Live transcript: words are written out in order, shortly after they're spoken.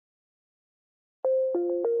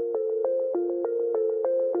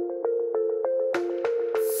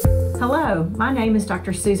Hello, my name is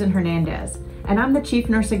Dr. Susan Hernandez, and I'm the Chief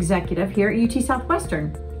Nurse Executive here at UT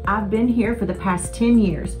Southwestern. I've been here for the past 10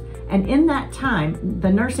 years, and in that time, the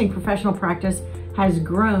nursing professional practice has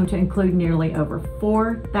grown to include nearly over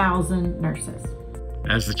 4,000 nurses.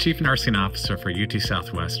 As the Chief Nursing Officer for UT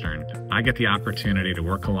Southwestern, I get the opportunity to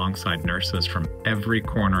work alongside nurses from every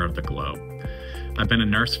corner of the globe. I've been a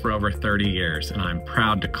nurse for over 30 years, and I'm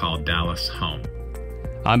proud to call Dallas home.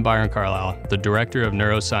 I'm Byron Carlisle, the Director of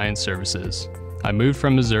Neuroscience Services. I moved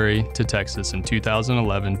from Missouri to Texas in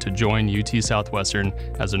 2011 to join UT Southwestern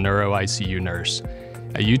as a neuro ICU nurse.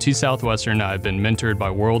 At UT Southwestern, I've been mentored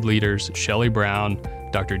by world leaders Shelley Brown,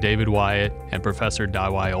 Dr. David Wyatt, and Professor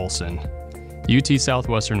Daiwai Olson. UT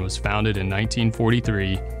Southwestern was founded in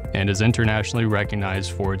 1943 and is internationally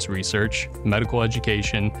recognized for its research, medical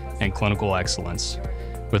education, and clinical excellence.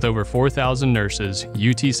 With over 4,000 nurses,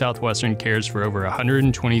 UT Southwestern cares for over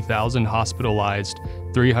 120,000 hospitalized,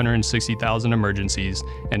 360,000 emergencies,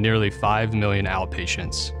 and nearly 5 million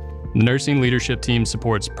outpatients. The nursing leadership team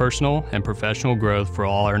supports personal and professional growth for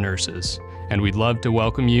all our nurses, and we'd love to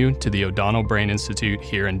welcome you to the O'Donnell Brain Institute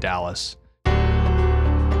here in Dallas.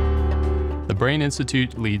 The Brain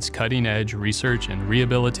Institute leads cutting-edge research in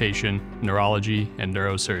rehabilitation, neurology, and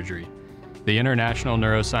neurosurgery. The International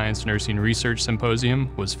Neuroscience Nursing Research Symposium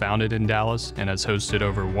was founded in Dallas and has hosted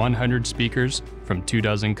over 100 speakers from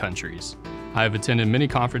 24 countries. I have attended many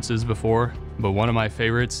conferences before, but one of my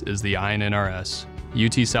favorites is the INNRS.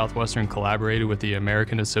 UT Southwestern collaborated with the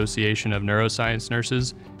American Association of Neuroscience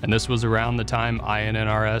Nurses, and this was around the time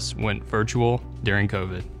INNRS went virtual during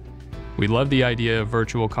COVID. We loved the idea of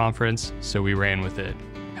virtual conference, so we ran with it.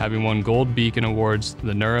 Having won Gold Beacon Awards,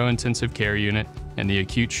 the Neurointensive Care Unit and the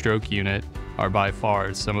Acute Stroke Unit are by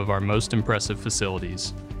far some of our most impressive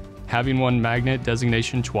facilities. Having won Magnet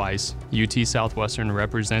designation twice, UT Southwestern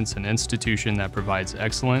represents an institution that provides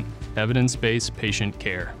excellent, evidence-based patient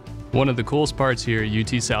care. One of the coolest parts here at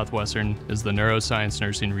UT Southwestern is the Neuroscience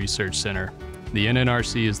Nursing Research Center. The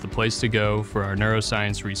INNRC is the place to go for our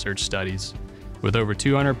neuroscience research studies. With over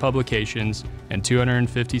 200 publications and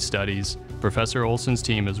 250 studies, Professor Olson's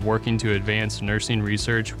team is working to advance nursing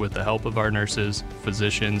research with the help of our nurses,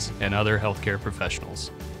 physicians, and other healthcare professionals.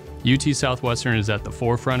 UT Southwestern is at the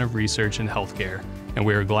forefront of research in healthcare, and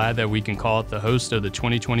we are glad that we can call it the host of the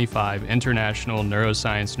 2025 International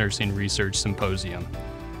Neuroscience Nursing Research Symposium.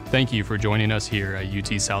 Thank you for joining us here at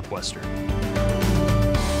UT Southwestern.